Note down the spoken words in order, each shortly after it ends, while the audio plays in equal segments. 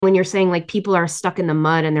When you're saying like people are stuck in the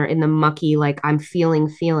mud and they're in the mucky, like I'm feeling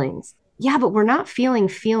feelings. Yeah, but we're not feeling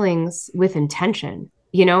feelings with intention,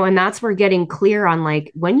 and that's where getting clear on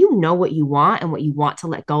like when you know what you want and what you want to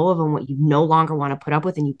let go of and what you no longer want to put up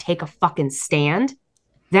with and you take a fucking stand,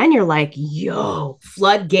 then you're like, yo,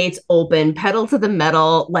 floodgates open, pedal to the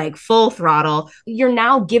metal, like full throttle. You're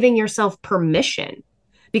now giving yourself permission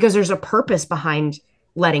because there's a purpose behind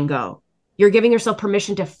letting go. You're giving yourself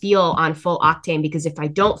permission to feel on full octane because if I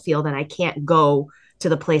don't feel, then I can't go to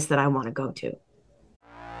the place that I want to go to.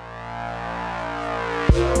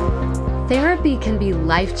 Therapy can be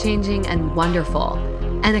life-changing and wonderful,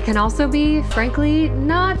 and it can also be, frankly,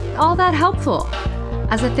 not all that helpful.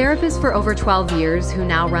 As a therapist for over 12 years who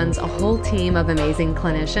now runs a whole team of amazing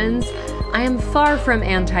clinicians, I am far from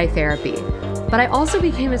anti-therapy. But I also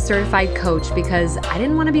became a certified coach because I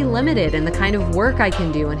didn't want to be limited in the kind of work I can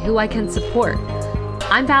do and who I can support.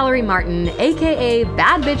 I'm Valerie Martin, aka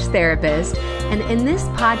Bad Bitch Therapist, and in this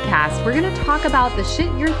podcast, we're going to talk about the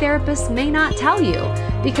shit your therapist may not tell you.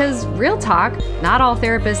 Because real talk, not all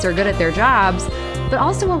therapists are good at their jobs, but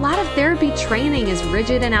also a lot of therapy training is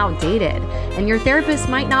rigid and outdated, and your therapist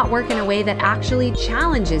might not work in a way that actually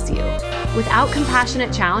challenges you. Without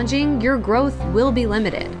compassionate challenging, your growth will be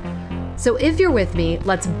limited. So if you're with me,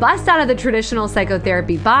 let's bust out of the traditional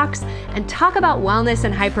psychotherapy box and talk about wellness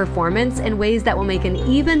and high performance in ways that will make an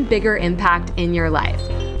even bigger impact in your life.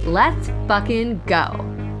 Let's fucking go.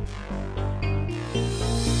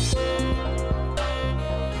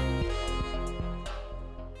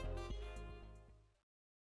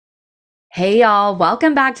 Hey y'all,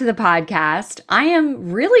 welcome back to the podcast. I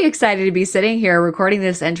am really excited to be sitting here recording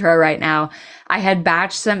this intro right now. I had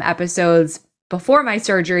batched some episodes before my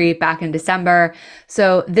surgery back in December.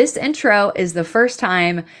 So this intro is the first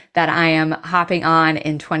time that I am hopping on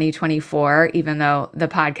in 2024, even though the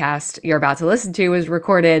podcast you're about to listen to was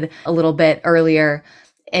recorded a little bit earlier.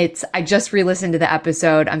 I just re-listened to the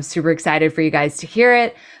episode. I'm super excited for you guys to hear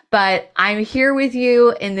it. But I'm here with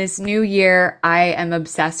you in this new year. I am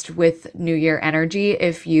obsessed with New Year energy,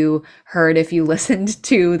 if you listened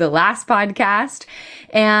to the last podcast.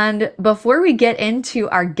 And before we get into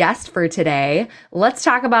our guest for today, let's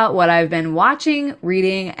talk about what I've been watching,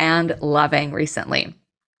 reading, and loving recently.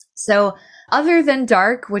 So other than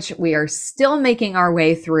Dark, which we are still making our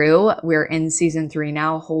way through, we're in season 3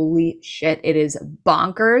 now. Holy shit, it is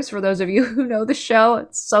bonkers. For those of you who know the show,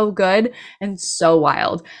 it's so good and so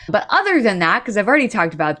wild. But other than that, because I've already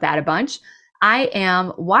talked about that a bunch, I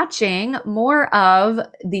am watching more of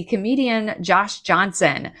the comedian Josh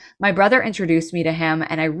Johnson. My brother introduced me to him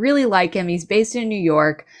and I really like him. He's based in New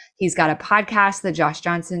York. He's got a podcast, The Josh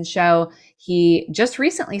Johnson Show. He just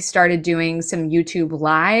recently started doing some YouTube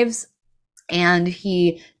lives. And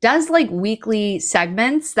he does like weekly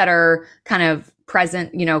segments that are kind of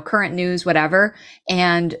present, current news, whatever.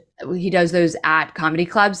 And he does those at comedy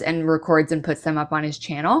clubs and records and puts them up on his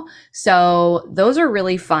channel. So those are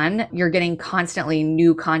really fun. You're getting constantly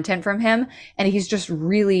new content from him. And he's just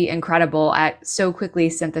really incredible at so quickly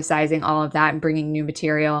synthesizing all of that and bringing new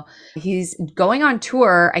material. He's going on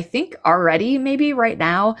tour, I think already, maybe right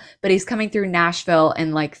now, but he's coming through Nashville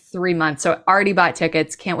in like 3 months. So I already bought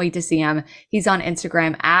tickets. Can't wait to see him. He's on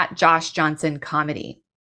Instagram at Josh Johnson Comedy.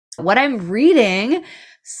 What I'm reading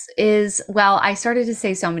is, well, I started to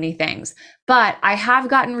say so many things, but I have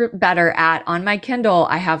gotten better at, on my Kindle,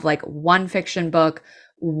 I have like one fiction book,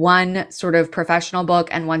 one sort of professional book,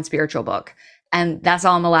 and one spiritual book. And that's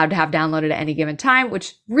all I'm allowed to have downloaded at any given time,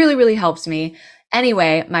 which really, really helps me.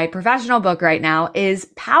 Anyway, my professional book right now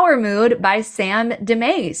is Power Mood by Sam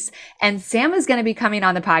DeMace. And Sam is going to be coming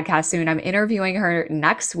on the podcast soon. I'm interviewing her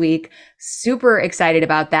next week. Super excited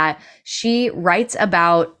about that. She writes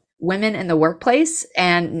about women in the workplace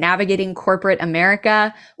and navigating corporate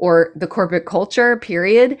America or the corporate culture,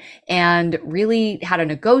 period, and really how to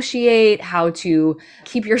negotiate, how to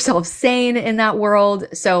keep yourself sane in that world.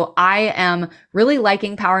 So I am really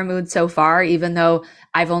liking Power Mood so far, even though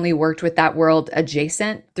I've only worked with that world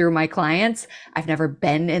adjacent through my clients. I've never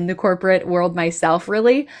been in the corporate world myself,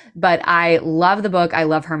 really, but I love the book. I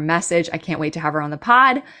love her message. I can't wait to have her on the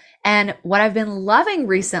pod. And what I've been loving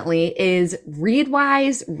recently is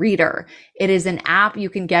Readwise Reader. It is an app you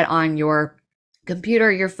can get on your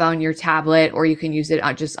computer, your phone, your tablet, or you can use it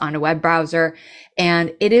just on a web browser.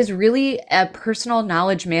 And it is really a personal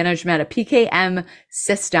knowledge management, a PKM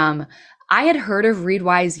system. I had heard of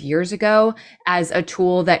Readwise years ago as a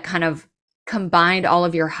tool that kind of combined all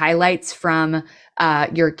of your highlights from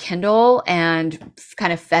your Kindle and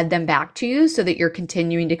kind of fed them back to you so that you're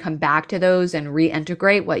continuing to come back to those and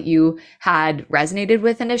reintegrate what you had resonated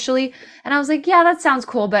with initially. And I was like, yeah, that sounds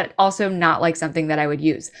cool, but also not like something that I would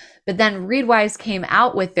use. But then Readwise came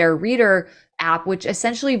out with their reader app, which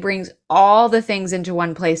essentially brings all the things into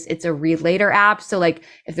one place. It's a read later app. So like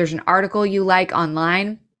if there's an article you like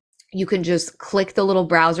online, you can just click the little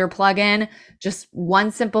browser plugin, just one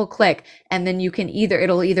simple click. And then you can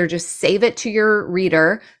it'll either just save it to your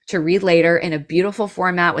reader to read later in a beautiful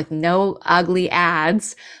format with no ugly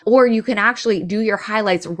ads, or you can actually do your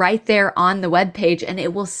highlights right there on the web page and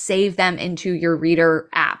it will save them into your reader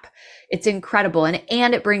app. It's incredible. And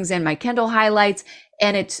it brings in my Kindle highlights.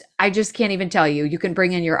 And I just can't even tell you, you can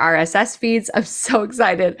bring in your RSS feeds. I'm so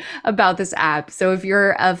excited about this app. So if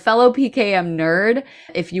you're a fellow PKM nerd,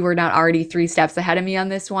 if you were not already 3 steps ahead of me on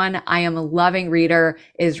this one, I am loving Reader.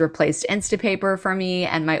 It has replaced Instapaper for me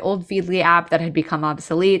and my old Feedly app that had become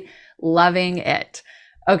obsolete. Loving it.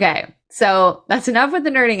 Okay. So that's enough with the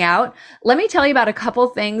nerding out. Let me tell you about a couple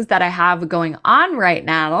things that I have going on right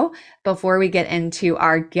now before we get into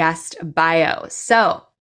our guest bio. So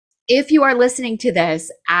if you are listening to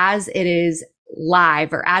this as it is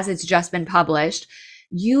live or as it's just been published,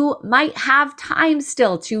 you might have time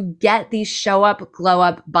still to get the Show Up Glow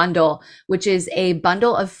Up bundle, which is a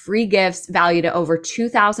bundle of free gifts valued at over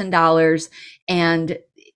 $2,000. And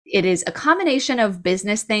it is a combination of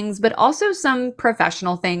business things, but also some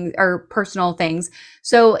professional things or personal things.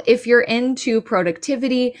 So if you're into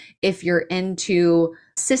productivity, if you're into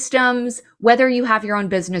systems, whether you have your own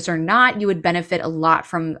business or not, you would benefit a lot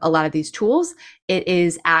from a lot of these tools. It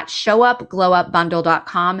is at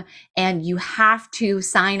showupglowupbundle.com, and you have to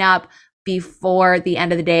sign up before the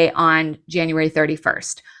end of the day on January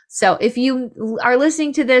 31st. So if you are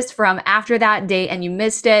listening to this from after that date and you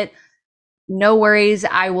missed it, no worries.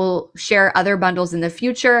 I will share other bundles in the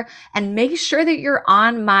future, and make sure that you're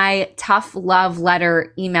on my Tough Love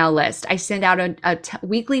Letter email list. I send out a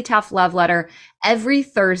weekly Tough Love Letter every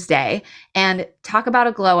Thursday and talk about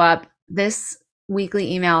a glow up. This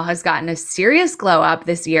weekly email has gotten a serious glow up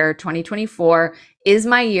this year. 2024 is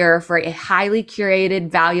my year for a highly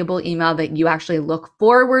curated, valuable email that you actually look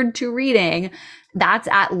forward to reading. That's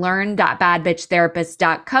at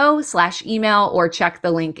learn.badbitchtherapist.co/email, or check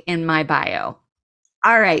the link in my bio.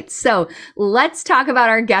 All right, so let's talk about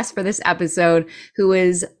our guest for this episode, who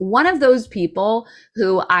is one of those people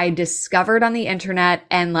who I discovered on the internet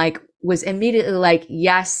and was immediately like,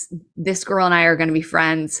 yes, this girl and I are going to be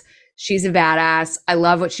friends. She's a badass. I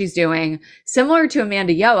love what she's doing. Similar to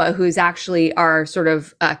Amanda Yoa, who's actually our sort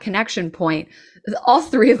of connection point. All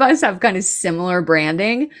 3 of us have kind of similar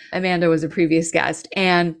branding. Amanda was a previous guest.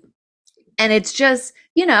 And it's just,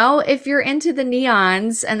 if you're into the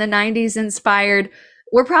neons and the 90s inspired,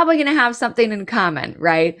 we're probably going to have something in common,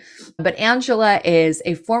 right? But Angela is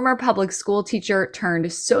a former public school teacher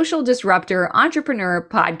turned social disruptor, entrepreneur,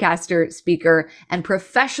 podcaster, speaker, and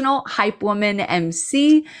professional hype woman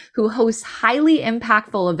MC who hosts highly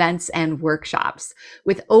impactful events and workshops.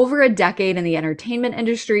 With over a decade in the entertainment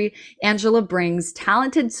industry, Angela brings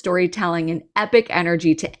talented storytelling and epic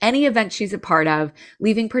energy to any event she's a part of,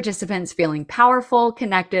 leaving participants feeling powerful,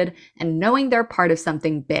 connected, and knowing they're part of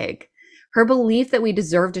something big. Her belief that we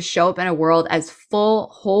deserve to show up in a world as full,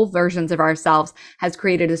 whole versions of ourselves has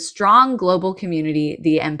created a strong global community,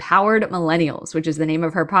 the Empowered Millennials, which is the name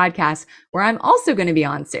of her podcast, where I'm also going to be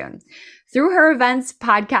on soon. Through her events,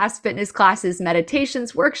 podcasts, fitness classes,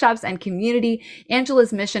 meditations, workshops, and community,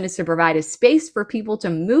 Angela's mission is to provide a space for people to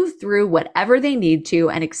move through whatever they need to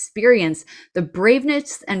and experience the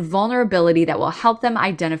braveness and vulnerability that will help them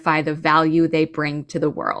identify the value they bring to the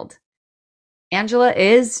world. Angela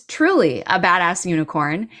is truly a badass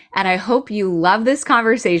unicorn, and I hope you love this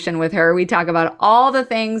conversation with her. We talk about all the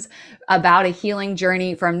things about a healing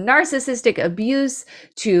journey, from narcissistic abuse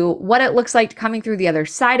to what it looks like coming through the other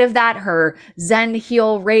side of that, her Zen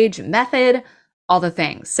heal rage method, all the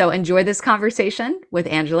things. So enjoy this conversation with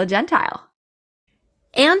Angela Gentile.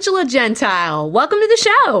 Angela Gentile, welcome to the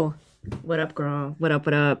show. What up, girl? What up?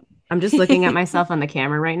 What up? I'm just looking at myself on the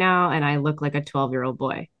camera right now, and I look like a 12-year-old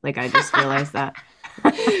boy. I just realized that.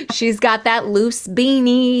 She's got that loose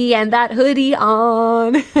beanie and that hoodie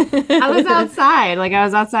on. I was outside. I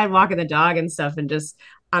was outside walking the dog and stuff, and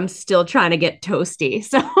I'm still trying to get toasty.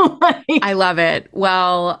 So I love it.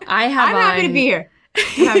 Well, I'm happy to be here.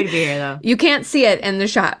 I'm happy to be here, though. You can't see it in the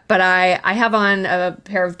shot, but I have on a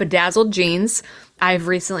pair of bedazzled jeans. I've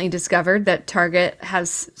recently discovered that Target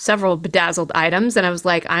has several bedazzled items, and I was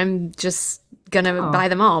like, I'm just going to buy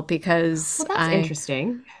them all because that's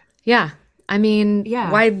interesting. Yeah. I mean,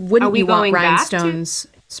 Yeah. why Are wouldn't we you want going back to? rhinestones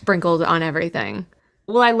sprinkled on everything?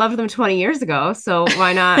 Well, I loved them 20 years ago, so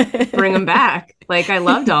why not bring them back? Like I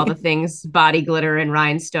loved all the things, body glitter and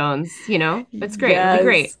rhinestones, It's great. It would be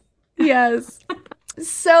great. Yes. Yes.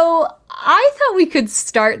 So I thought we could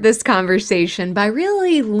start this conversation by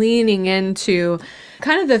really leaning into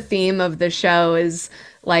kind of the theme of the show is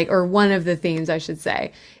like, or one of the themes, I should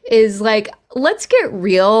say, is like, let's get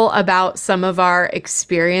real about some of our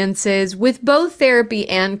experiences with both therapy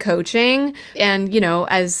and coaching. And,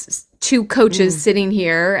 as two coaches Mm. sitting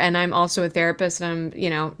here, and I'm also a therapist, and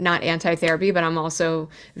I'm, not anti-therapy, but I'm also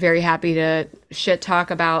very happy to shit talk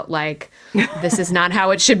about like, this is not how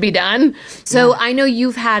it should be done. So Yeah. I know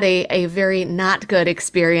you've had a very not good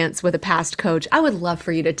experience with a past coach. I would love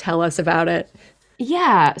for you to tell us about it.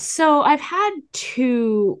 Yeah. So I've had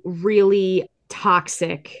two really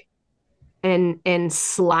toxic and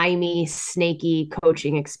slimy, snaky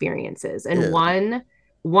coaching experiences. And Ugh.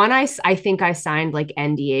 one I think I signed like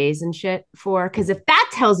NDAs and shit for, because if that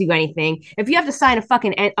tells you anything, if you have to sign a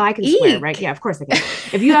fucking I can swear, right? Eek. Yeah, of course I can.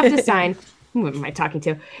 If you have to sign, who am I talking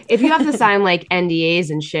to? If you have to sign like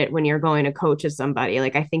NDAs and shit when you're going to coach with somebody,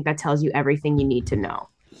 like I think that tells you everything you need to know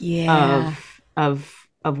Yeah. of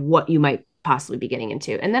what you might possibly be getting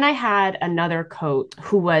into. And then I had another coach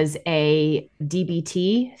who was a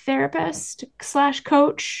DBT therapist slash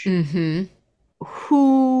coach Mm-hmm.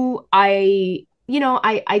 who I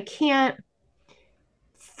can't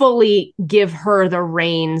fully give her the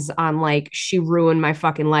reins on like she ruined my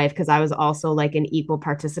fucking life because I was also like an equal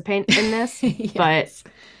participant in this. But Yes.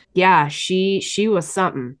 yeah, she was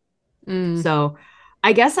something. Mm, So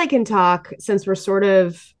I guess I can talk since we're sort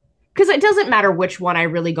of because it doesn't matter which one I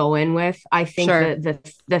really go in with. I think sure.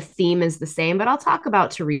 that the theme is the same, but I'll talk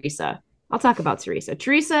about Teresa. I'll talk about Teresa.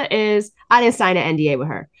 Teresa is I didn't sign an NDA with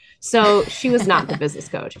her. So she was not the business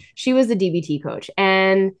coach. She was the DBT coach.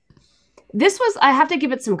 And this was I have to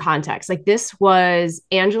give it some context. Like this was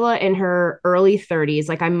Angela in her early 30s.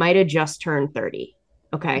 Like I might have just turned 30.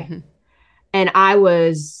 Okay. Mhm. And I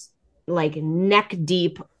was like neck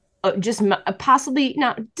deep, just possibly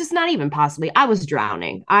not, just not even possibly. I was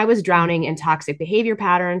drowning. I was Mm. drowning in toxic behavior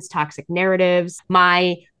patterns, toxic narratives.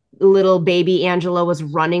 My little baby Angela was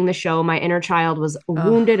running the show. My inner child was Oh,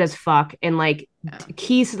 wounded as fuck and like yeah.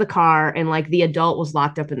 keys to the car and like the adult was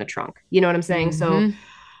locked up in the trunk. You know what I'm saying? So Mm-hmm.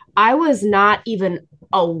 I was not even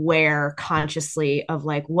aware consciously of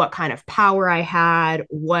like what kind of power I had,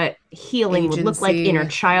 what healing would look like, inner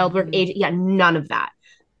Agency. child work, Mhm. age. Yeah, none of that.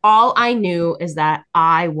 All I knew is that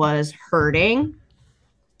I was hurting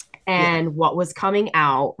Yeah. and what was coming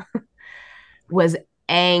out was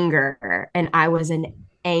anger. And I was an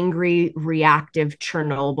angry, reactive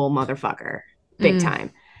Chernobyl motherfucker, big Mm.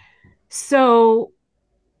 time. So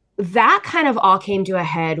that kind of all came to a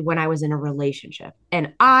head when I was in a relationship.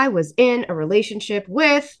 And I was in a relationship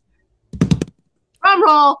with, drum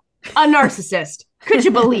roll, a narcissist. Could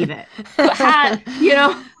you believe it? Had,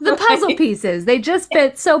 The puzzle like, pieces, they just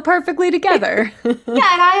fit so perfectly together. yeah, and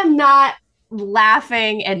I am not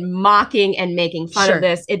laughing and mocking and making fun of Sure.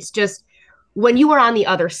 this. It's just when you were on the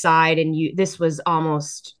other side and this was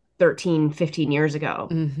almost 13, 15 years ago.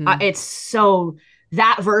 Mm-hmm. It's so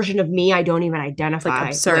that version of me I don't even It's like identify with.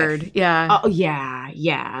 absurd. Yeah. Oh yeah,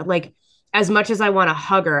 yeah. Like as much as I want to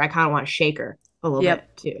hug her, I kind of want to shake her a little bit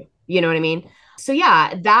Yep. too. You know what I mean? So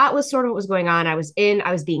yeah, that was sort of what was going on. I was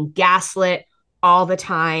being gaslit all the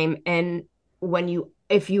time. And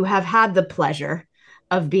if you have had the pleasure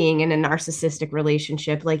of being in a narcissistic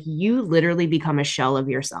relationship, like you literally become a shell of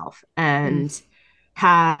yourself Mm. and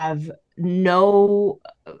have no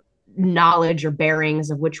knowledge or bearings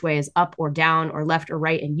of which way is up or down or left or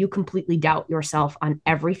right. And you completely doubt yourself on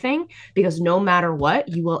everything because no matter what,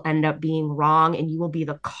 you will end up being wrong and you will be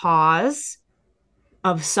the cause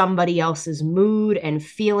of somebody else's mood and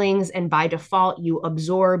feelings. And by default, you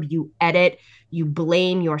absorb, you edit, you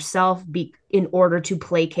blame yourself in order to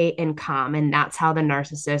placate and calm. And that's how the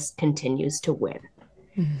narcissist continues to win.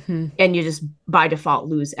 Mm-hmm. And you just by default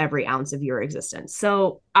lose every ounce of your existence.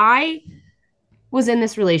 So I was in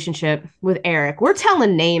this relationship with Eric. We're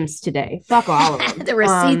telling names today. Fuck all of them. The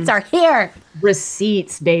receipts are here.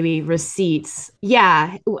 Receipts, baby, receipts.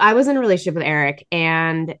 Yeah, I was in a relationship with Eric,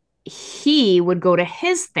 and he would go to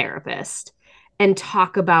his therapist and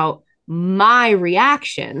talk about my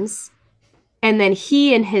reactions. And then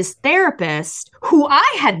he and his therapist, who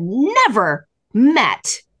I had never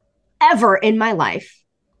met ever in my life,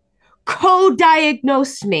 co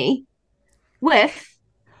diagnosed me with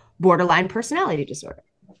borderline personality disorder.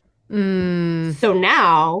 Mm. So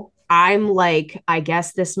now I'm like, I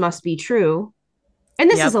guess this must be true. And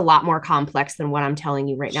this is Yep. a lot more complex than what I'm telling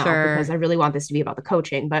you right now because Sure. I really want this to be about the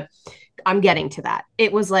coaching, but I'm getting to that.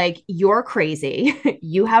 It was like, you're crazy.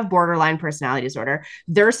 You have borderline personality disorder.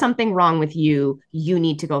 There's something wrong with you. You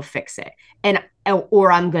need to go fix it. And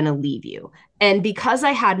or I'm going to leave you. And because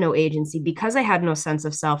I had no agency, because I had no sense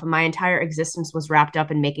of self, and my entire existence was wrapped up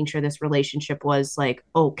in making sure this relationship was like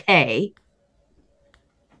okay,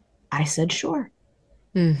 I said sure.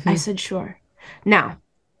 I Mm-hmm. said sure. Now,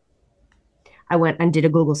 I went and did a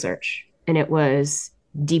Google search and it was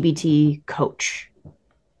DBT coach.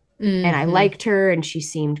 And I Mm-hmm. liked her and she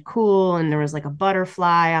seemed cool. And there was like a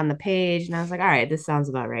butterfly on the page. And I was like, all right, this sounds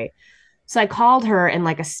about right. So I called her in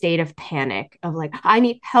like a state of panic of like, I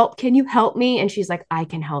need help. Can you help me? And she's like, I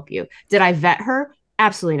can help you. Did I vet her?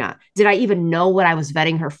 Absolutely not. Did I even know what I was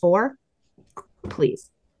vetting her for? Please.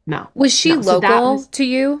 No, Was she no. So that local was, to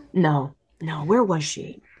you? no, no. Where was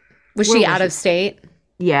she? Was Where she was out of she? state?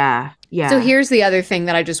 Yeah, So yeah, here's the other thing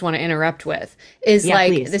that I just want to interrupt with is yeah,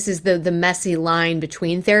 like please. this is the messy line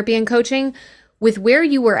between therapy and coaching with where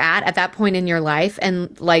you were at that point in your life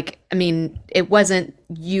and like I mean it wasn't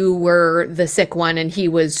you were the sick one and he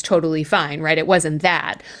was totally fine, right? It wasn't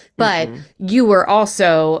that. But Mm-mm. you were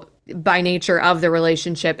also by nature of the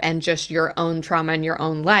relationship and just your own trauma and your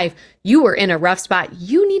own life, you were in a rough spot.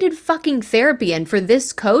 You needed fucking therapy. And for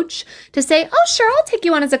this coach to say, oh, sure, I'll take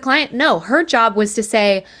you on as a client. No, her job was to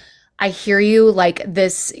say, I hear you like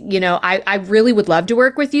this, I really would love to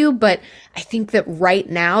work with you, but I think that right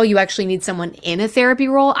now you actually need someone in a therapy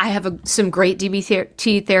role. I have some great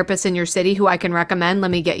DBT therapists in your city who I can recommend.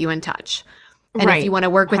 Let me get you in touch. And if you Right. want to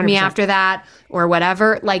work with me 100%. after that or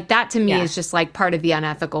whatever, like that to me Yeah. is just like part of the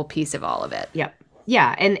unethical piece of all of it. Yep.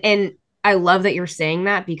 Yeah. And I love that you're saying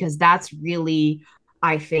that because that's really,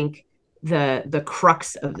 I think, the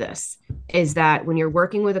crux of this is that when you're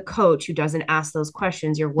working with a coach who doesn't ask those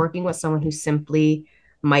questions, you're working with someone who simply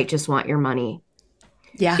might just want your money.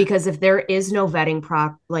 Yeah. Because if there is no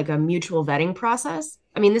like a mutual vetting process,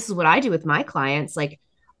 I mean, this is what I do with my clients. Like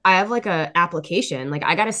I have like a application, like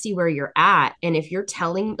I got to see where you're at. And if you're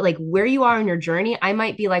telling like where you are in your journey, I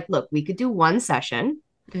might be like, look, we could do one session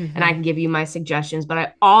and I Mm-hmm. can give you my suggestions, but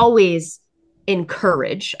I always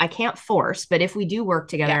encourage, I can't force, but if we do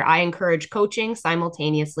work Yeah. together, I encourage coaching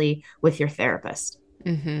simultaneously with your therapist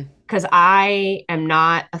Mm-hmm. because I am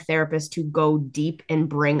not a therapist to go deep and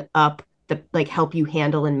bring up the like help you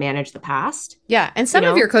handle and manage the past, Yeah. And you some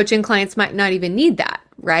of your know? coaching clients might not even need that,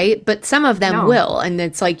 right? But some of them No. will. And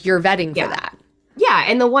it's like you're vetting for Yeah. that. Yeah.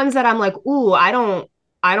 And the ones that I'm like, ooh, I don't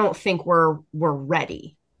think we're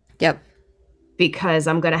ready Yep. because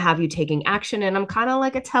I'm gonna have you taking action and I'm kind of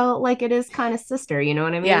like a tell it like it is kind of sister, you know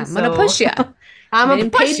what I Yeah. mean? I'm going to So push you. I'm gonna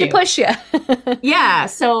Getting push paid to you. push you. Yeah.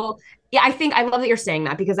 So yeah, I think I love that you're saying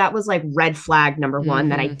that because that was like red flag number one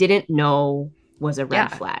that I Mm-hmm. didn't know was a red Yeah.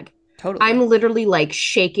 flag. Totally. I'm literally like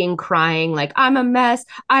shaking, crying, like, I'm a mess.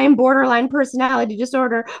 I am borderline personality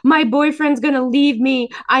disorder. My boyfriend's gonna leave me.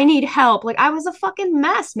 I need help. Like, I was a fucking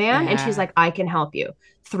mess, man. And she's Yeah. like, I can help you.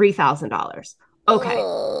 $3,000. Okay.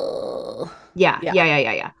 Oh. Yeah, Yeah. yeah, yeah,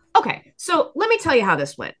 yeah, yeah. Okay. So let me tell you how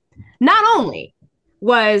this went. Not only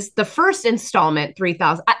was the first installment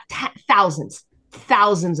 3,000,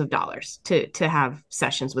 thousands of dollars to have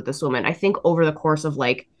sessions with this woman. I think over the course of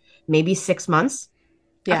like maybe 6 months,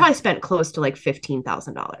 I Yeah. probably spent close to like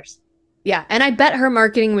 $15,000. Yeah, and I bet her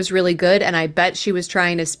marketing was really good and I bet she was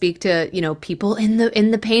trying to speak to, people in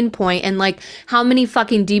the pain point and like how many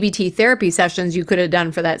fucking DBT therapy sessions you could have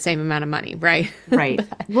done for that same amount of money, right? Right.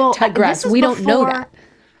 But Well, digress. this is We don't know that. before.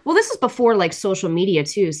 Well, this is before like social media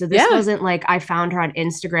too. So this Yeah. wasn't like I found her on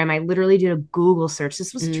Instagram. I literally did a Google search.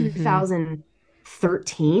 This was Mhm.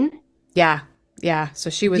 2013. Yeah. Yeah. So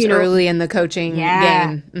she Do was you know? early in the coaching Yeah.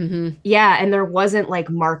 game. Mhm. Yeah. And there wasn't like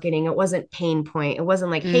marketing. It wasn't pain point. It wasn't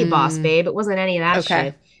like, hey, boss Mm. babe. It wasn't any of that Okay.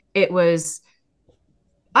 shit. It was,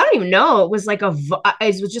 I don't even know. It was like it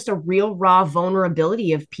was just a real raw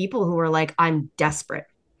vulnerability of people who were like, I'm desperate.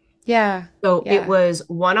 Yeah. So it Yeah. was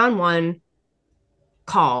one on one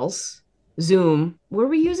calls, Zoom. Were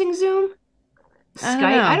we using Zoom? I don't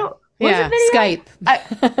Skype? I know. don't, was it Yeah, video? Skype.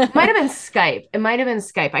 I might have been Skype. It might have been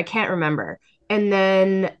Skype. I can't remember. And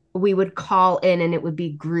then we would call in and it would be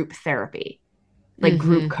group therapy, like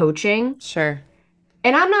group Mhm. coaching. Sure.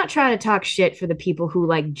 And I'm not trying to talk shit for the people who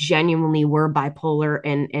like genuinely were bipolar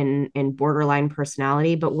and borderline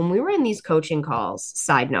personality, but when we were in these coaching calls,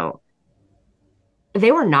 side note,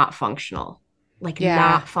 they were not functional. Like Yeah.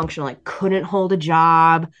 not functional, like couldn't hold a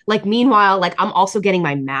job. Like meanwhile, like I'm also getting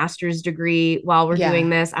my master's degree while we're Yeah. doing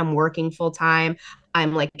this. I'm working full time.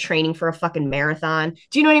 I'm like training for a fucking marathon.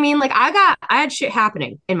 Do you know what I mean? Like I had shit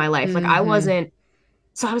happening in my life. Like I Mhm. wasn't,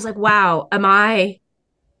 so I was like, wow, am I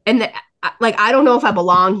And like, I don't know if I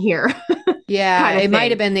belong here Yeah, kind of it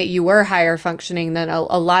might have thing. been that you were higher functioning than a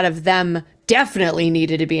lot of them definitely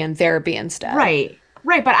needed to be in therapy instead. Right.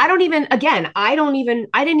 Right. But I don't even, again, I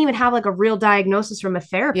didn't even have like a real diagnosis from a Yeah,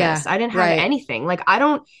 therapist. I didn't have right. anything. Like, I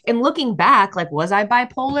don't, and looking back, like, was I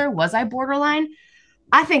bipolar? Was I borderline?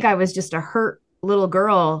 I think I was just a hurt little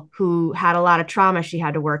girl who had a lot of trauma she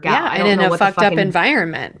had to work out. Yeah, I and don't in know a what the fucked up fucking,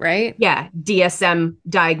 environment, right? yeah, DSM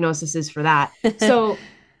diagnosis is for that. So,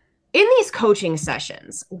 in these coaching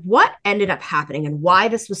sessions, what ended up happening and why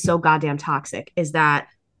this was so goddamn toxic is that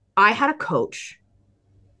I had a coach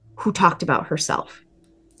who talked about herself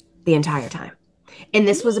the entire time. And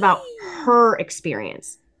this was about her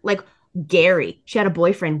experience. Like Gary, she had a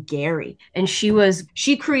boyfriend, Gary, and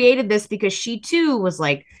she created this because she too was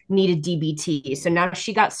like needed DBT. So now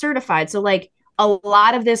she got certified. So like a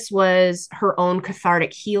lot of this was her own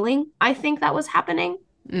cathartic healing, I think that was happening.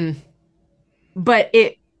 Mm. But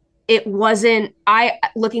it wasn't, I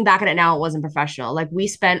looking back at it now, it wasn't professional. Like we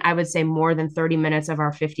spent, I would say, more than 30 minutes of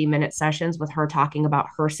our 50-minute sessions with her talking about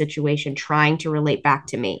her situation, trying to relate back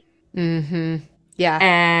to me. Mm-hmm. Yeah.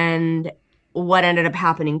 And what ended up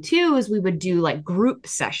happening too is we would do like group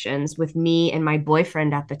sessions with me and my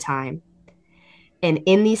boyfriend at the time. And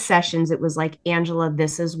in these sessions, it was like, Angela,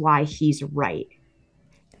 this is why he's right.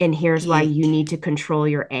 And here's why you Eek. need to control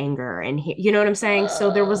your anger. And you know what I'm saying?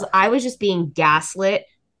 So I was just being gaslit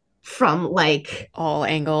from like All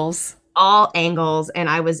angles. all angles. And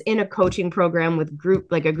I was in a coaching program with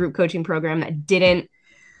like a group coaching program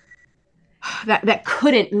that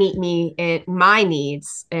couldn't meet me in my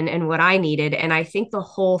needs and what I needed. And I think the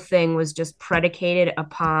whole thing was just predicated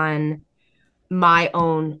upon my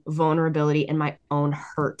own vulnerability and my own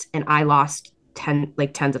hurt. And I lost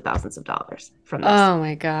tens of thousands of dollars from this. Oh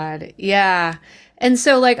my God. Yeah. And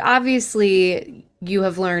so, like, obviously, you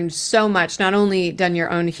have learned so much, not only done your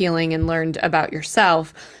own healing and learned about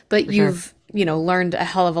yourself, but For sure. you've, learned a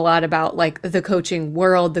hell of a lot about like the coaching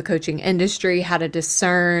world, the coaching industry, how to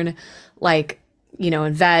discern, like,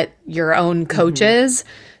 and vet your own Mm-hmm. coaches.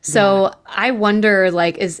 Yeah. So I wonder,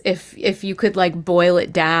 like, is if you could like boil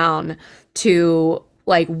it down to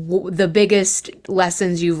like the biggest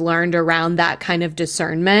lessons you've learned around that kind of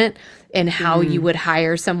discernment and how you Mm. would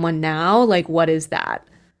hire someone now, like what is that?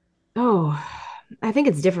 Oh, I think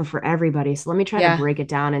it's different for everybody. So let me try to Yeah, break it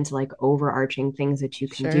down into like overarching things that you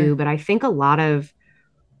can sure. do. But I think a lot of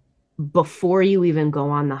before you even go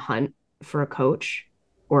on the hunt for a coach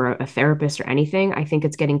or a therapist or anything, I think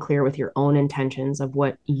it's getting clear with your own intentions of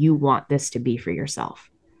what you want this to be for yourself.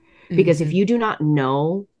 Because if Hmm. you do not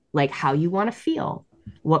know like how you want to feel,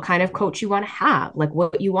 what kind of coach you want to have, like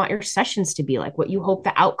what you want your sessions to be like, what you hope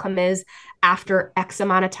the outcome is after X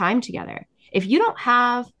amount of time together. If you don't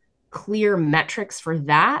have clear metrics for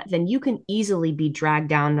that, then you can easily be dragged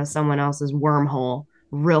down to someone else's wormhole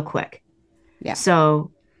real quick. Yeah.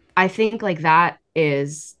 So I think like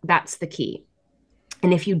that's the key.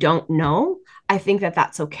 And if you don't know, I think that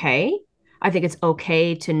that's okay. I think it's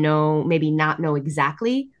okay to know, maybe not know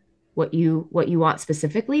exactly what you want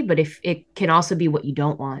specifically, but if it can also be what you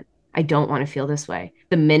don't want. I don't want to feel this way.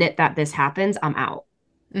 The minute that this happens, I'm out.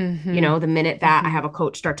 Hmm. The minute that I Hmm. have a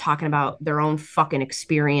coach start talking about their own fucking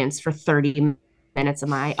experience for 30 minutes of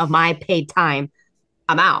my paid time,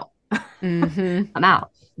 I'm out. Hmm. I'm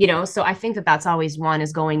out. So I think that that's always one,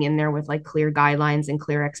 is going in there with like clear guidelines and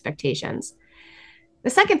clear expectations. The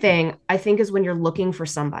second thing I think is when you're looking for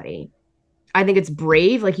somebody, I think it's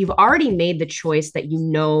brave. Like, you've already made the choice that you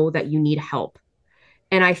know that you need help.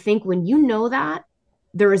 And I think when you know that,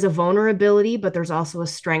 there is a vulnerability, but there's also a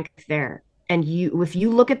strength there. And if you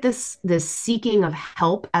look at this seeking of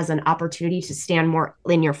help as an opportunity to stand more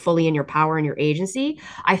fully in your power and your agency,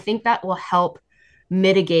 I think that will help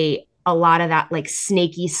mitigate a lot of that like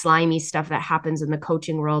snaky, slimy stuff that happens in the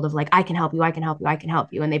coaching world of like, I can help you, I can help you, I can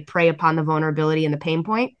help you. And they prey upon the vulnerability and the pain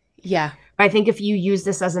point. Yeah. But I think if you use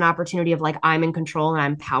this as an opportunity of like, I'm in control and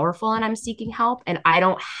I'm powerful and I'm seeking help and I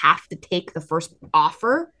don't have to take the first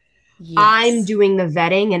offer, I'm Yes. doing the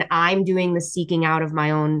vetting and I'm doing the seeking out of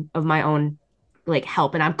my own like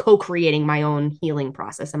help, and I'm co-creating my own healing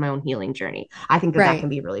process and my own healing journey. I think that Right. can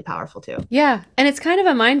be really powerful too. Yeah. And it's kind of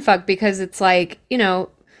a mind fuck because it's like,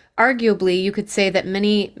 arguably you could say that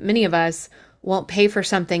many of us won't pay for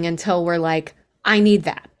something until we're like, I need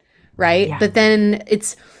that. Right. Yeah. But then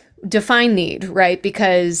it's define need, right?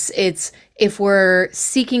 Because it's if we're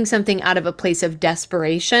seeking something out of a place of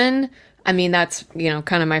desperation, I mean that's,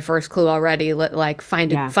 kind of my first clue already. Like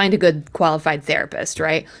Yeah. find a good qualified therapist,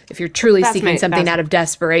 right? If you're truly seeking something That's out of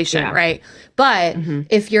desperation, yeah. right? But Mm-hmm.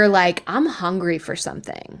 if you're like, I'm hungry for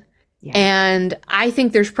something, Yeah. And I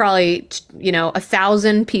think there's probably,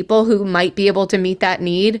 1,000 people who might be able to meet that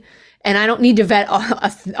need. And I don't need to vet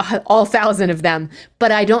all 1,000 of them,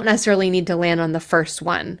 but I don't necessarily need to land on the first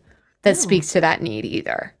one that No. speaks to that need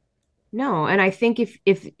either. No. And I think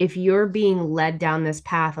if you're being led down this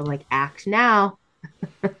path of like act now,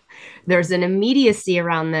 there's an immediacy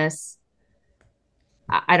around this.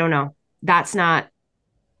 I don't know. That's not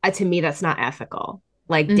to me, that's not ethical.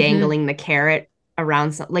 Like Mm-hmm. dangling the carrot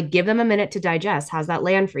around like give them a minute to digest. How's that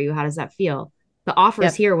land for you? How does that feel? The offer's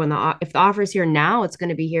Yep. here when if the offer's here now, it's going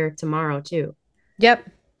to be here tomorrow too. Yep.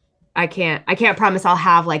 I can't promise I'll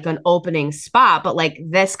have like an opening spot, but like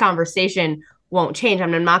this conversation won't change.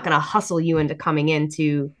 I'm not going to hustle you into coming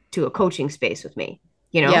into to a coaching space with me.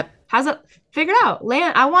 You know, Yep. how's it figure it out?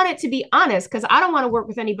 Land. I want it to be honest because I don't want to work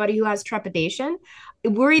with anybody who has trepidation.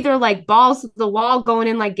 We're either like balls to the wall going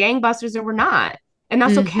in like gangbusters or we're not. And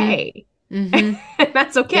that's Mm-hmm. okay. Mm-hmm.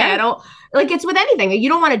 That's okay. I Yeah. don't like it's with anything. You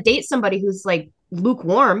don't want to date somebody who's like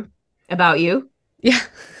lukewarm about you. Yeah.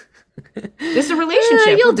 This is a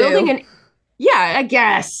relationship. You'll We're building do. an yeah, I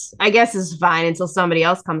guess is fine until somebody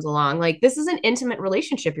else comes along. Like this is an intimate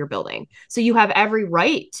relationship you're building. So you have every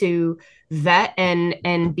right to vet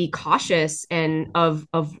and be cautious and of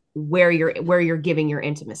where you're giving your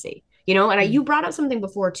intimacy. You know, and you brought up something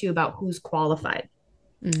before too about who's qualified.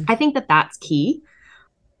 Mm-hmm. I think that that's key.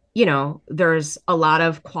 You know, there's a lot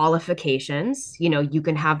of qualifications. You know, you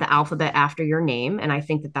can have the alphabet after your name. And I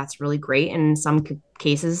think that that's really great. And in some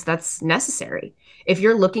cases, that's necessary. If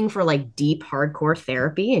you're looking for like deep, hardcore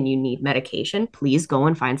therapy and you need medication, please go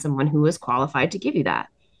and find someone who is qualified to give you that,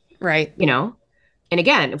 Right. you know? And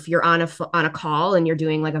again, if you're on a call and you're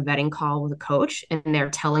doing like a vetting call with a coach and they're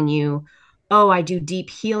telling you, oh, I do deep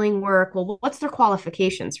healing work, well, what's their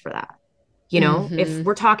qualifications for that? You know, if Mm-hmm.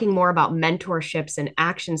 we're talking more about mentorships and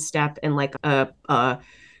action step and like a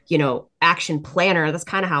action planner, that's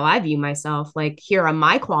kind of how I view myself. Like, here are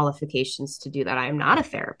my qualifications to do that. I am not a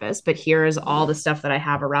therapist, but here is all the stuff that I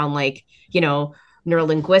have around like,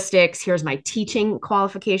 neurolinguistics. Here's my teaching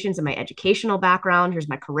qualifications and my educational background. Here's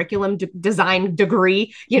my curriculum design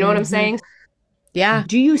degree. You know what I'm Mm-hmm. saying? Yeah.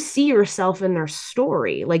 Do you see yourself in their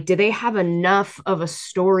story? Like, do they have enough of a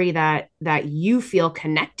story that you feel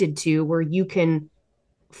connected to where you can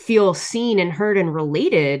feel seen and heard and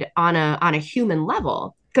related on a human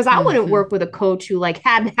level? Because I wouldn't Mm-hmm. work with a coach who like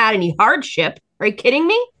hadn't had any hardship. Are you kidding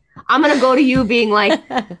me? I'm gonna go to you being like,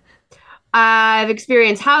 I've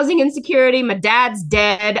experienced housing insecurity. My dad's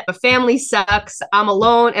dead. My family sucks. I'm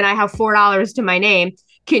alone and I have $4 to my name.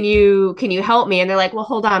 Can you help me? And they're like, well,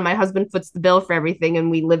 hold on. My husband foots the bill for everything, and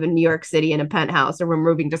we live in New York City in a penthouse, or we're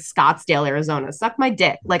moving to Scottsdale, Arizona. Suck my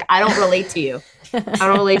dick. Like I don't relate to you. I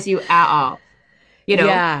don't relate to you at all. You know?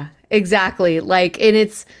 Yeah, exactly. Like, and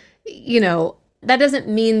it's, you know, that doesn't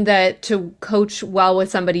mean that to coach well with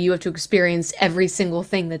somebody, you have to experience every single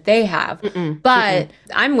thing that they have. Mm-mm, But mm-mm.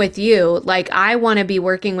 I'm with you. Like, I want to be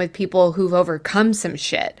working with people who've overcome some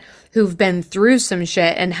shit, who've been through some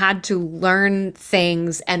shit and had to learn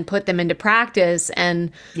things and put them into practice. And,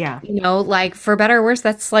 Yeah. like, for better or worse,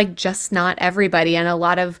 that's like just not everybody. And a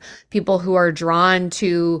lot of people who are drawn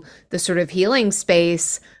to the sort of healing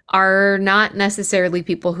space are not necessarily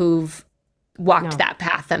people who've walked No. that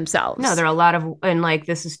path No, themselves. there are a lot of, and like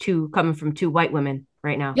this is two coming from two white women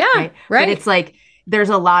right now, Yeah, right? But right. it's like there's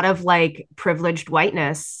a lot of like privileged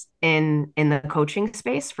whiteness in the coaching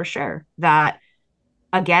space for sure. That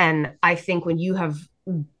again, I think when you have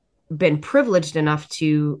been privileged enough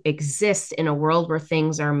to exist in a world where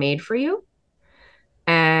things are made for you,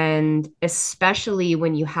 and especially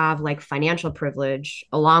when you have like financial privilege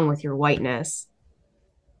along with your whiteness,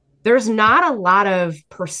 there's not a lot of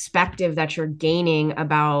perspective that you're gaining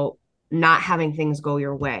about not having things go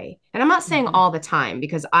your way. And I'm not saying Mhm. all the time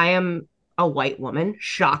because I am a white woman,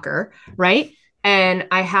 shocker, right? And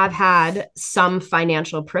I have had some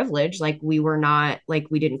financial privilege. Like we were not, like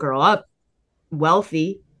we didn't grow up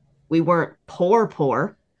wealthy. We weren't poor,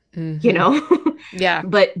 poor, you Mhm. know? Yeah.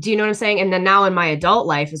 But do you know what I'm saying? And then now in my adult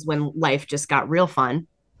life is when life just got real fun.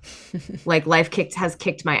 Like life has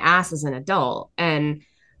kicked my ass as an adult. And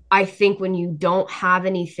I think when you don't have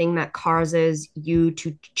anything that causes you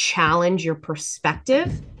to challenge your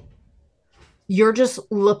perspective, you're just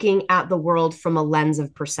looking at the world from a lens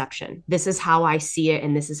of perception. This is how I see it,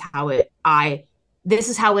 and this is how it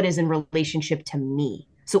is in relationship to me.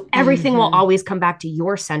 So everything will Mhm. always come back to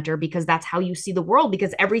your center because that's how you see the world,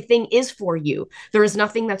 because everything is for you. There is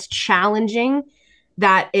nothing that's challenging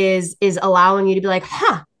that is allowing you to be like,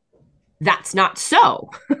 huh, that's not so.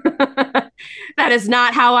 That is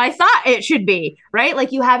not how I thought it should be, right?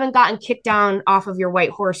 Like you haven't gotten kicked down off of your white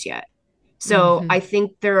horse yet. So I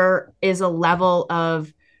think there is a level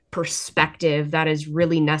of perspective that is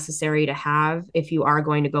really necessary to have if you are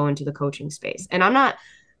going to go into the coaching space. And I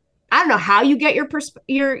don't know how you get your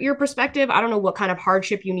perspective. I don't know what kind of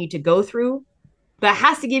hardship you need to go through, but it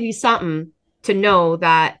has to give you something to know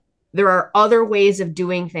that there are other ways of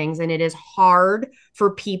doing things, and it is hard for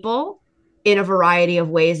people in a variety of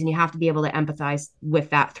ways, and you have to be able to empathize with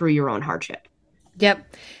that through your own hardship.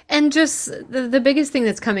 Yep. And just the biggest thing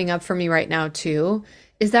that's coming up for me right now, too,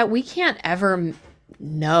 is that we can't ever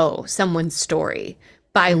know someone's story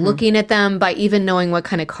by Mm-hmm. looking at them, by even knowing what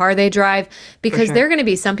kind of car they drive, For because there are sure. going to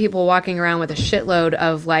be some people walking around with a shitload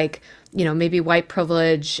of like, maybe white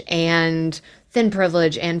privilege and thin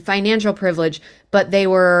privilege and financial privilege, but they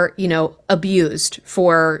were, abused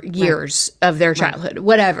for Right. years of their Right. childhood,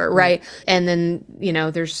 whatever, Right. right? And then, you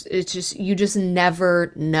just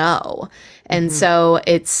never know. And Mm-hmm. so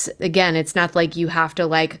it's not like you have to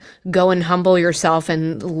like go and humble yourself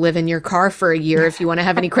and live in your car for a year if you want to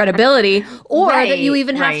have any credibility, or that you Right.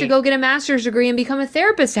 even have to Right. go get a master's degree and become a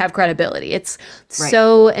therapist to have credibility. It's Right.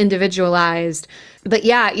 so individualized. But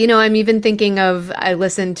yeah, I'm even thinking of, I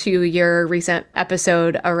listened to your recent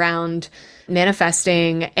episode around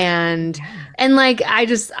manifesting and like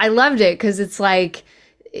I loved it because it's like,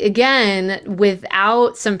 again,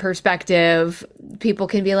 without some perspective, people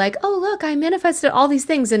can be like, "Oh, look, I manifested all these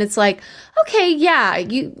things." And it's like, "Okay, yeah,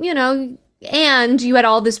 and you had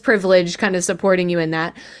all this privilege kind of supporting you in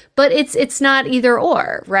that." But it's not either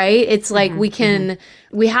or, right? It's like Mm-hmm.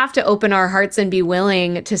 Mm-hmm. we have to open our hearts and be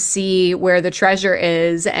willing to see where the treasure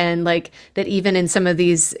is, and like that even in some of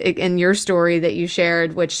these, in your story that you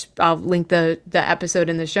shared, which I'll link the episode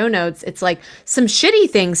in the show notes, it's like some shitty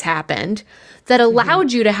things happened that Mm-hmm.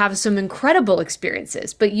 allowed you to have some incredible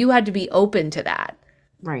experiences, but you had to be open to that.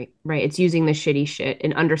 Right. Right. It's using the shitty shit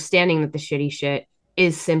and understanding that the shitty shit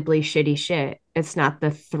is simply shitty shit. It's not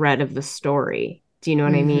the thread of the story. Do you know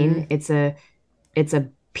what I Mm-hmm. mean? It's a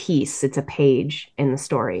piece, it's a page in the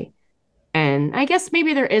story. And I guess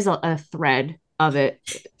maybe there is a thread of it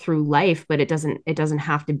through life, but it doesn't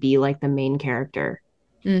have to be like the main character,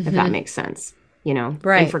 if that Mm-hmm. makes sense, you know? And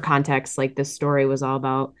Right. for context, like this story was all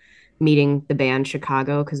about meeting the band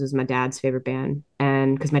Chicago because it was my dad's favorite band.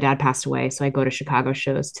 And because my dad passed away. So I go to Chicago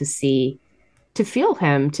shows to feel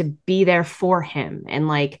him, to be there for him. And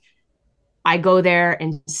like I go there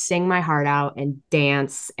and sing my heart out and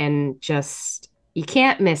dance and just, you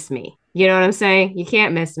can't miss me. You know what I'm saying? You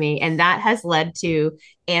can't miss me. And that has led to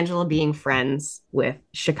Angela being friends with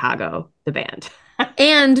Chicago, the band.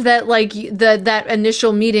 And that like that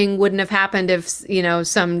initial meeting wouldn't have happened if,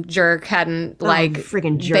 some jerk hadn't Oh, like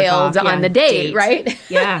freaking jerk bailed off. on Yeah, the date, date. right?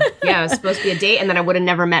 Yeah, yeah. It was supposed to be a date. And then I would have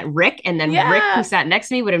never met Rick. And then Rick, who Yeah. sat next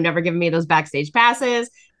to me, would have never given me those backstage passes.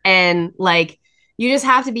 And like, you just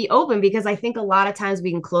have to be open because I think a lot of times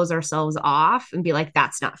we can close ourselves off and be like,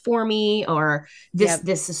 that's not for me, or this, Yep.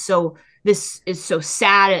 this is so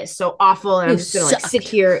sad and it's so awful. And I'm It just gonna like sit sucked.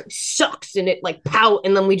 here, it sucks, and it like pout,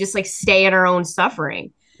 and then we just like stay in our own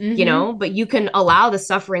suffering, Mm-hmm. but you can allow the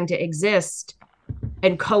suffering to exist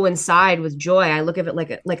and coincide with joy. I look at it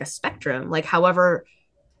like a spectrum, like however,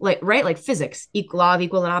 like right, like physics, law of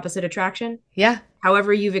equal and opposite attraction. Yeah.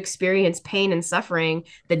 However you've experienced pain and suffering,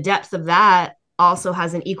 the depth of that also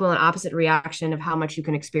has an equal and opposite reaction of how much you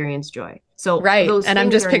can experience joy. So Right. those And I'm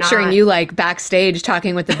things just are picturing not. you like backstage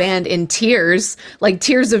talking with the band in tears, like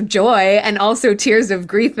tears of joy and also tears of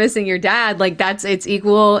grief missing your dad. Like it's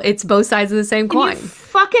equal, it's both sides of the same Can you coin.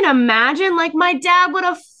 fucking imagine? Like my dad would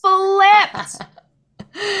have flipped.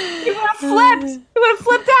 He would have flipped. He would have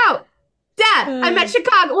flipped out. Dad, I'm at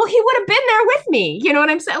Chicago. Well, he would have been there with me. You know what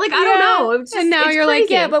I'm saying? Like, I don't Yeah. know. And now It's you're like,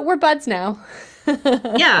 yeah, crazy. but we're buds now.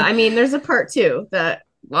 Yeah, I mean, there's a part two that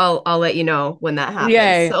I'll let you know when that happens.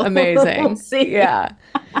 Yay, So we'll amazing. see. Yeah.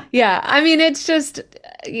 Yeah. I mean, it's just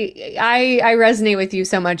I resonate with you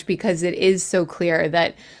so much because it is so clear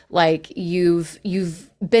that like you've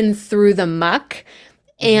been through the muck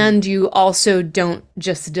Mhm. and you also don't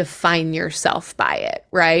just define yourself by it,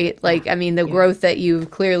 right? Yeah, Like, I mean, the yeah. growth that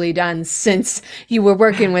you've clearly done since you were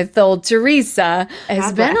working with old Teresa has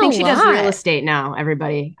God bless. been I a think she does real lot. estate now,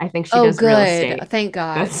 everybody. I think she Oh, does real good. estate. Thank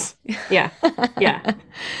God. That's, yeah, yeah.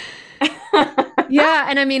 Yeah,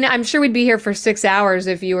 and I mean, I'm sure we'd be here for 6 hours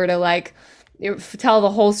if you were to like tell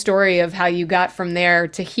the whole story of how you got from there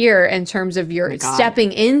to here in terms of Oh my your God.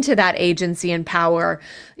 stepping into that agency and power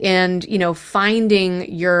and,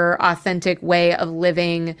 finding your authentic way of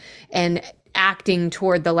living and acting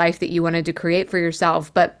toward the life that you wanted to create for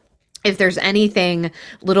yourself. But if there's anything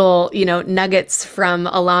little, nuggets from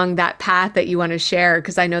along that path that you want to share,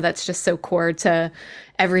 because I know that's just so core to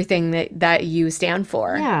everything that you stand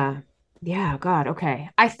for. Yeah. Yeah, God, okay.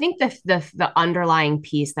 I think the underlying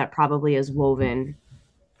piece that probably is woven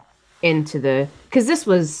into the because this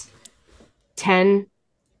was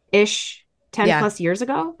 10-ish, 10 Yeah. plus years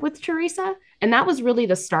ago with Teresa. And that was really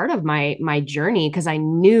the start of my journey because I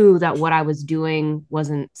knew that what I was doing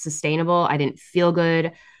wasn't sustainable. I didn't feel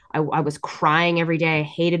good. I was crying every day. I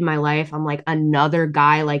hated my life. I'm like, another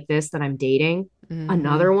guy like this that I'm dating, Mm-hmm.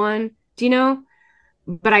 another one. Do you know?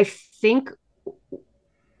 But I think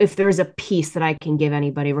if there's a piece that I can give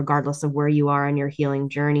anybody, regardless of where you are in your healing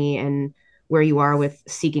journey and where you are with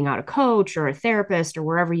seeking out a coach or a therapist or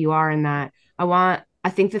wherever you are in that, I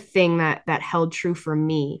think the thing that held true for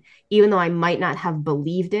me, even though I might not have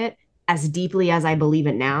believed it as deeply as I believe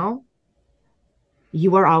it now,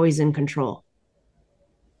 you are always in control.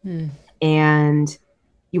 Mm. And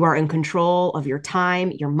you are in control of your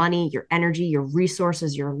time, your money, your energy, your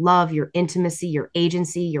resources, your love, your intimacy, your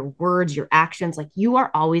agency, your words, your actions. Like you are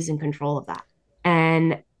always in control of that.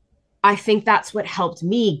 And I think that's what helped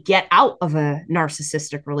me get out of a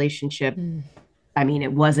narcissistic relationship. Mm. I mean,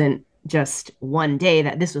 it wasn't just one day,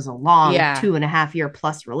 that this was a long Yeah. 2.5 year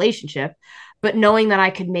plus relationship, but knowing that I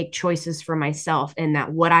could make choices for myself and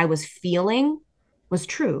that what I was feeling was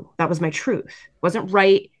true. That was my truth. It wasn't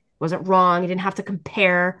right, wasn't wrong. I didn't have to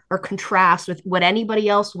compare or contrast with what anybody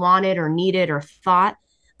else wanted or needed or thought,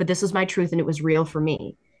 but this was my truth and it was real for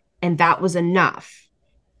me. And that was enough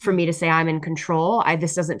for me to say I'm in control.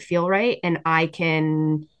 This doesn't feel right and I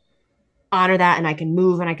can honor that and I can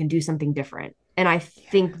move and I can do something different. And I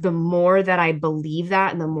think the more that I believe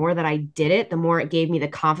that and the more that I did it, the more it gave me the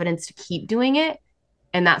confidence to keep doing it.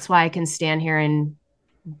 And that's why I can stand here and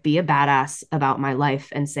be a badass about my life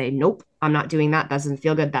and say, nope, I'm not doing that. That doesn't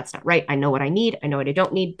feel good. That's not right. I know what I need. I know what I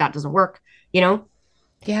don't need. That doesn't work, you know?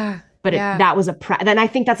 Yeah. But Yeah. that was then I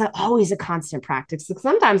think that's always a constant practice.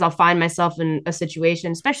 Sometimes I'll find myself in a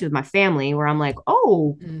situation, especially with my family, where I'm like,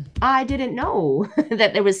 oh, Mm. I didn't know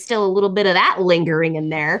that there was still a little bit of that lingering in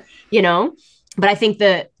there, you know? But I think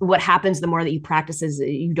that what happens the more that you practice is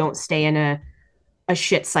you don't stay in a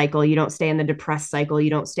shit cycle. You don't stay in the depressed cycle. You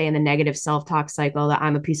don't stay in the negative self-talk cycle, that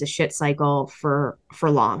I'm a piece of shit cycle for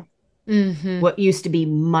long. Mm-hmm. What used to be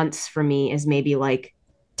months for me is maybe like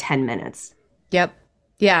 10 minutes, Yep.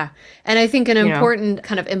 Yeah. And I think an you know? important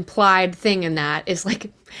kind of implied thing in that is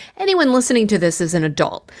like anyone listening to this is an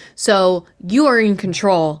adult. So you are in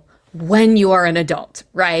control when you are an adult,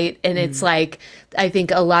 right? And it's Mm. like, I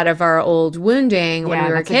think a lot of our old wounding when we Yeah,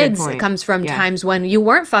 were that's a good kids point. comes from Yeah, times when you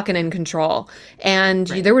weren't fucking in control and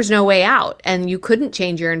right, there was no way out and you couldn't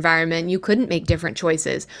change your environment. You couldn't make different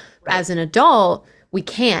choices. right. As an adult, we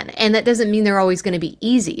can. And that doesn't mean they're always going to be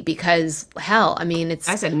easy because, hell, I mean, I it's,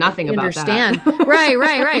 said nothing we about that. understand. Right,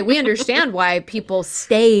 right, right. We understand why people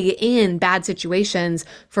stay in bad situations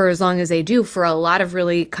for as long as they do for a lot of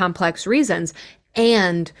really complex reasons.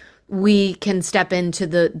 And we can step into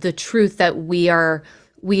the truth that we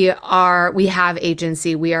have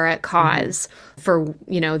agency, we are at Mhm. cause for,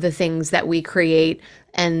 the things that we create.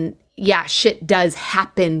 And yeah, shit does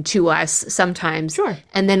happen to us sometimes. Sure.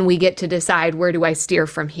 And then we get to decide, where do I steer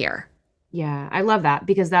from here? Yeah, I love that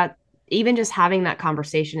because that even just having that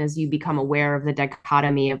conversation as you become aware of the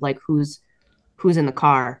dichotomy of like who's in the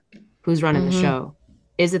car, who's running the Mm-hmm. show.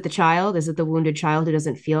 Is it the child? Is it the wounded child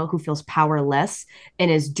who feels powerless and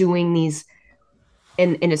is doing these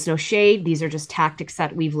and it's no shade. These are just tactics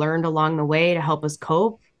that we've learned along the way to help us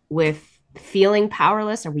cope with feeling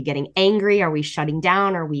powerless. Are we getting angry? Are we shutting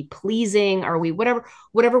down? Are we pleasing? Are we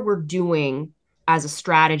whatever we're doing as a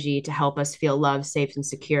strategy to help us feel loved, safe, and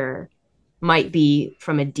secure might be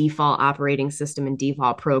from a default operating system and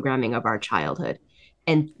default programming of our childhood.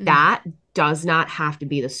 And that does not have to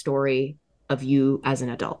be the story of you as an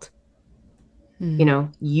adult. Mm-hmm.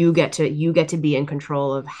 You get to be in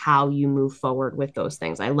control of how you move forward with those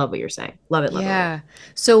things. I love what you're saying. Love it, love it, love it. Yeah.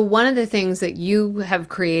 So one of the things that you have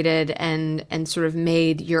created and sort of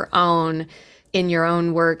made your own in your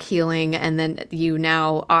own work healing and then you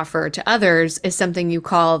now offer to others is something you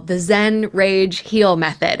call the Zen Rage Heal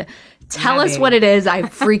method. Tell Yeah, us what baby. it is. I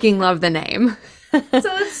freaking love the name. So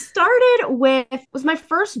it started with was my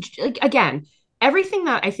first, like, again, everything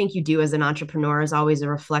that I think you do as an entrepreneur is always a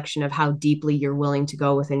reflection of how deeply you're willing to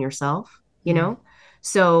go within yourself, you Mm, know?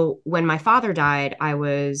 So when my father died, I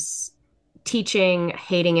was teaching,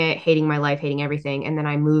 hating it, hating my life, hating everything. And then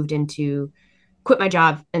I moved into quit my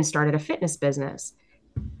job and started a fitness business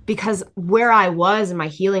because where I was in my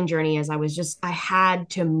healing journey is I had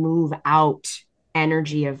to move out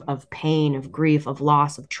energy of pain, of grief, of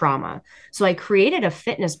loss, of trauma. So I created a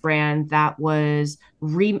fitness brand that was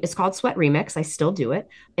it's called Sweat Remix. I still do it.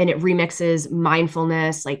 And it remixes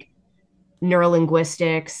mindfulness, like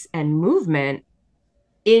neurolinguistics and movement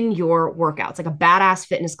in your workouts, like a badass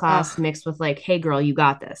fitness class Oh, mixed with like, hey girl, you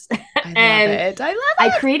got this. I love And it. I love I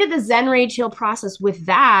it. created the Zen Rage Heal process with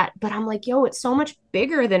that, but I'm like, yo, it's so much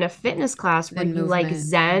bigger than a fitness class where Then you like movement.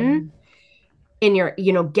 Zen in your,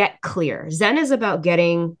 get clear. Zen is about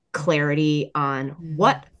getting clarity on Mm-hmm.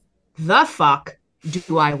 what the fuck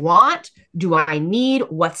do I want? Do I need?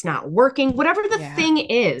 What's not working? Whatever the Yeah. thing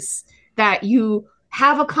is that you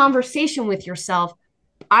have a conversation with yourself,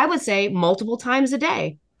 I would say multiple times a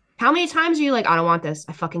day. How many times are you like, I don't want this.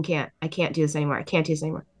 I fucking can't. I can't do this anymore. I can't do this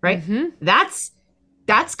anymore. Right? Mm-hmm.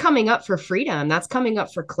 That's coming up for freedom. That's coming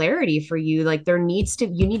up for clarity for you. Like you need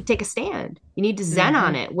to take a stand. You need to zen Mm-hmm.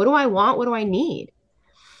 on it. What do I want? What do I need?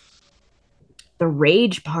 The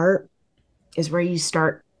rage part is where you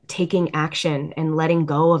start taking action and letting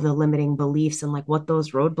go of the limiting beliefs and like what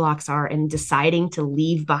those roadblocks are and deciding to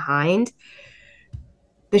leave behind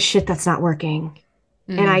the shit that's not working.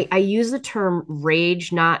 And Mm. I use the term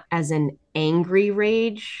rage not as an angry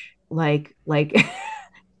rage, like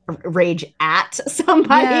rage at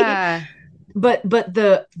somebody, Yeah. but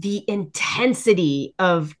the intensity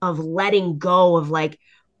of letting go of like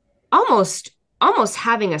almost almost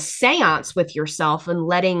having a seance with yourself and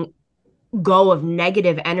letting go of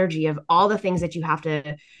negative energy of all the things that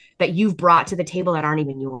you've brought to the table that aren't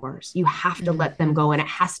even yours. You have to let them Mm-hmm. go, and it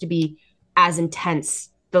has to be as intense.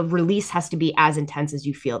 The release has to be as intense as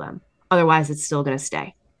you feel them. Otherwise, it's still going to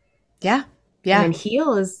stay. Yeah. And Yeah. then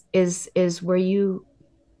heal is where you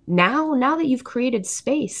now that you've created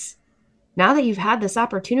space, now that you've had this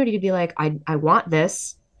opportunity to be like, I want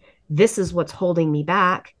this. This is what's holding me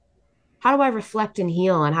back. How do I reflect and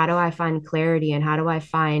heal? And how do I find clarity? And how do I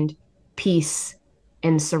find peace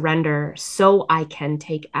and surrender so I can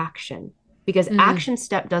take action? Because Mm. action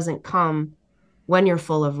step doesn't come when you're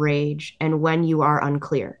full of rage and when you are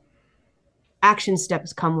unclear. Action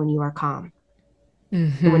steps come when you are calm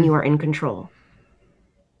and when Mm-hmm. you are in control,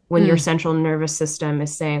 when your Mm. central nervous system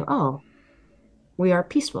is saying, oh, we are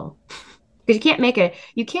peaceful. Because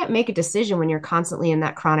you can't make a decision when you're constantly in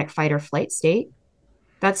that chronic fight or flight state.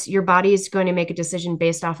 That's your body is going to make a decision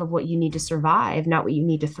based off of what you need to survive, not what you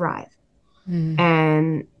need to thrive. Mm.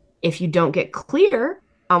 And if you don't get clear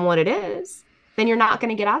on what it is, then you're not going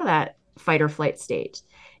to get out of that fight or flight state.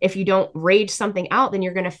 If you don't rage something out, then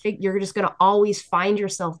you're just going to always find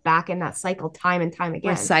yourself back in that cycle time and time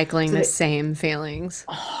again. Recycling So the that same feelings.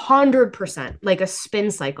 100% like a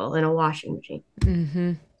spin cycle in a washing machine.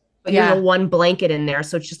 Mm-hmm. But you're the Yeah. one blanket in there,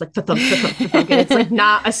 so it's just like thunk, thunk, thunk, and it's like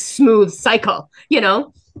not a smooth cycle.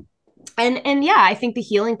 And yeah, I think the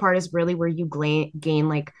healing part is really where you gain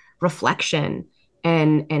like reflection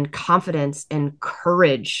and confidence and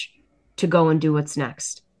courage to go and do what's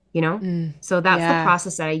next. Mm. So that's the Yeah.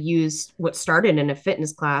 process that I use, what started in a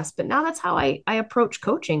fitness class, but now that's how I approach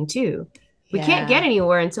coaching too. We can't get Yeah.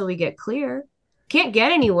 anywhere until we get clear. Can't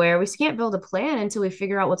get anywhere. We can't build a plan until we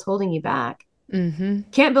figure out what's holding you back. Mm-hmm.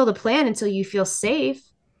 Can't build a plan until you feel safe.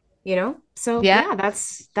 So Yeah. yeah,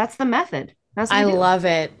 that's the method. That's what I we do. love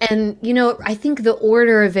it. And, I think the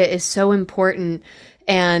order of it is so important.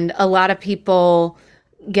 And a lot of people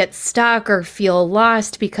get stuck or feel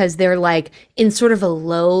lost because they're like in sort of a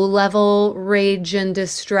low level rage and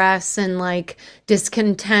distress and like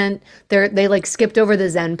discontent. They like skipped over the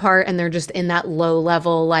Zen part and they're just in that low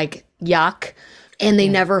level like yuck. And they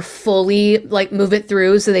Yeah. never fully like move it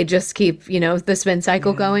through. So they just keep, the spin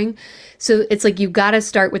cycle Yeah. going. So it's like you've got to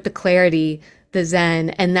start with the clarity, the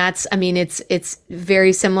Zen. And that's, I mean, it's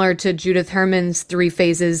very similar to Judith Herman's 3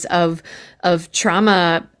 phases of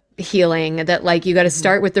trauma healing, that like you got to Mhm.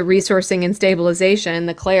 start with the resourcing and stabilization,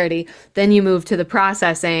 the clarity, then you move to the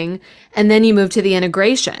processing, and then you move to the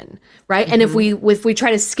integration, right? And if Mhm. we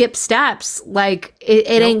try to skip steps, like it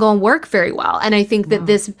ain't Nope. going to work very well. And I think that No.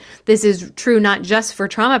 this is true not just for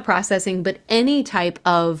trauma processing, but any type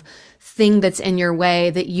of thing that's in your way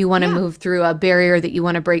that you want to Yeah. move through, a barrier that you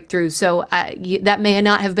want to break through. So that may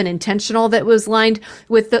not have been intentional, that was lined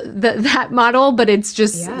with that model, but it's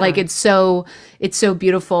just like Yeah. it's so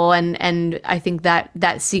beautiful, and I think that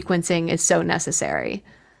sequencing is so necessary.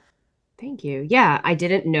 Thank you. Yeah, I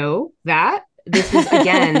didn't know that. This was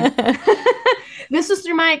again, this was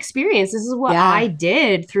through my experience. This is what Yeah, I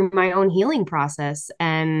did through my own healing process.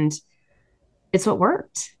 And it's what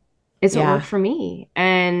worked. It's what yeah, worked for me.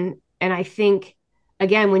 And I think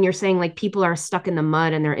again, when you're saying like people are stuck in the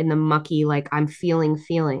mud and they're in the mucky, like I'm feeling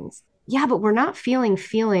feelings. Yeah, but we're not feeling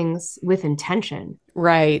feelings with intention.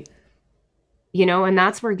 right. And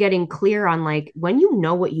that's where getting clear on like when you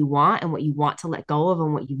know what you want and what you want to let go of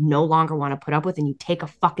and what you no longer want to put up with and you take a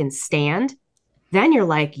fucking stand, then you're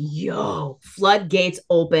like, yo, floodgates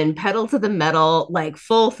open, pedal to the metal, like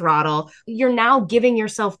full throttle. You're now giving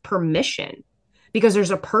yourself permission because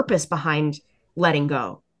there's a purpose behind letting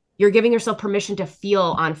go. You're giving yourself permission to feel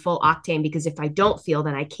on full octane because if I don't feel,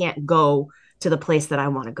 then I can't go to the place that I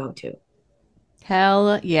want to go to.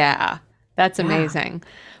 Hell yeah. That's Yeah. amazing. Love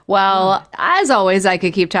Well, it. as always, I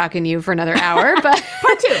could keep talking to you for another hour, but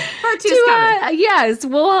Part two is coming. yes,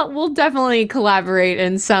 we'll definitely collaborate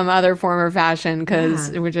in some other form or fashion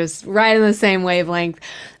because Yeah. we're just right in the same wavelength.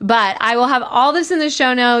 But I will have all this in the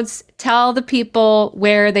show notes. Tell the people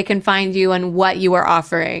where they can find you and what you are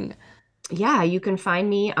offering. Yeah, you can find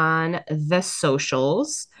me on the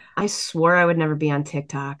socials. I swore I would never be on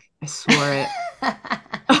TikTok. I swore it.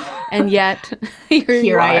 And yet, here you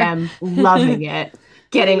Here I are. am loving it.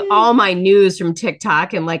 Getting all my news from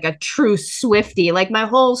TikTok and like a true Swiftie. Like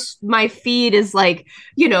my feed is like,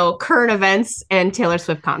 current events and Taylor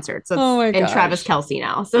Swift concerts. Oh my And Travis gosh. Kelce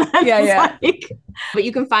now. So that's Yeah, yeah. like, but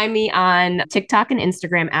you can find me on TikTok and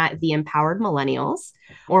Instagram at The Empowered Millennials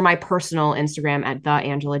or my personal Instagram at The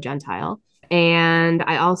Angela Gentile. And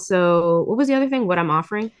I also, what was the other thing? What I'm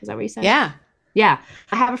offering? Is that what you said? Yeah. Yeah.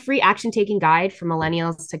 I have a free action taking guide for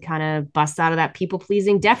millennials to kind of bust out of that people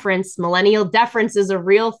pleasing deference. Millennial deference is a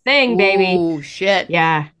real thing, baby. Ooh, shit.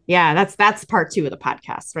 Yeah. Yeah. That's part two of the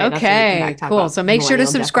podcast, right? That's when we come back Okay, and talk cool. about So make sure to millennial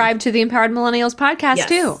deference. subscribe to the Empowered Millennials podcast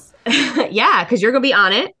too. Yes. Yeah, because you're gonna be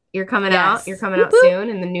on it. You're coming out. You're Yes. coming Whoop, out whoop. soon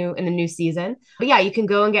in the new season. But yeah, you can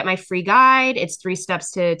go and get my free guide. It's 3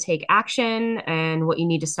 steps to take action and what you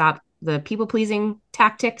need to stop the people pleasing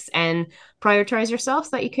tactics and prioritize yourself so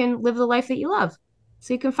that you can live the life that you love.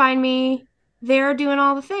 So you can find me there doing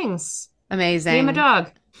all the things. Me and my Amazing. dog.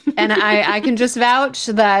 And I can just vouch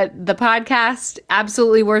that the podcast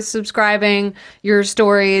absolutely worth subscribing. Your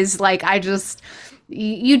stories, like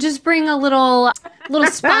you just bring a little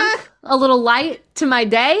spunk, a little light to my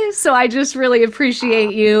day. So I just really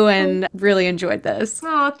appreciate you and really enjoyed this.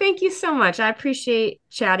 Oh, thank you so much. I appreciate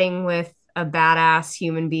chatting with a badass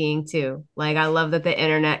human being too. Like I love that the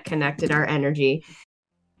internet connected our energy.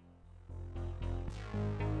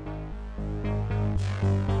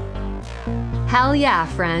 Hell yeah,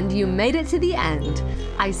 friend, you made it to the end.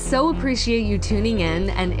 I so appreciate you tuning in,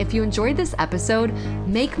 and if you enjoyed this episode,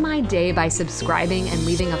 make my day by subscribing and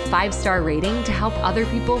leaving a 5-star rating to help other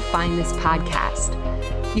people find this podcast.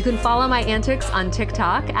 You can follow my antics on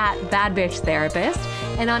TikTok at Bad Bitch Therapist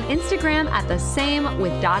and on Instagram at the same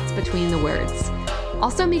with dots between the words.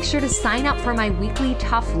 Also, make sure to sign up for my weekly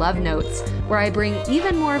Tough Love Notes, where I bring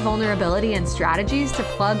even more vulnerability and strategies to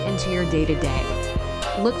plug into your day-to-day.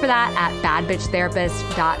 Look for that at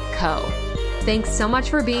badbitchtherapist.co. Thanks so much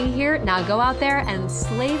for being here. Now go out there and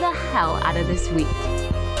slay the hell out of this week.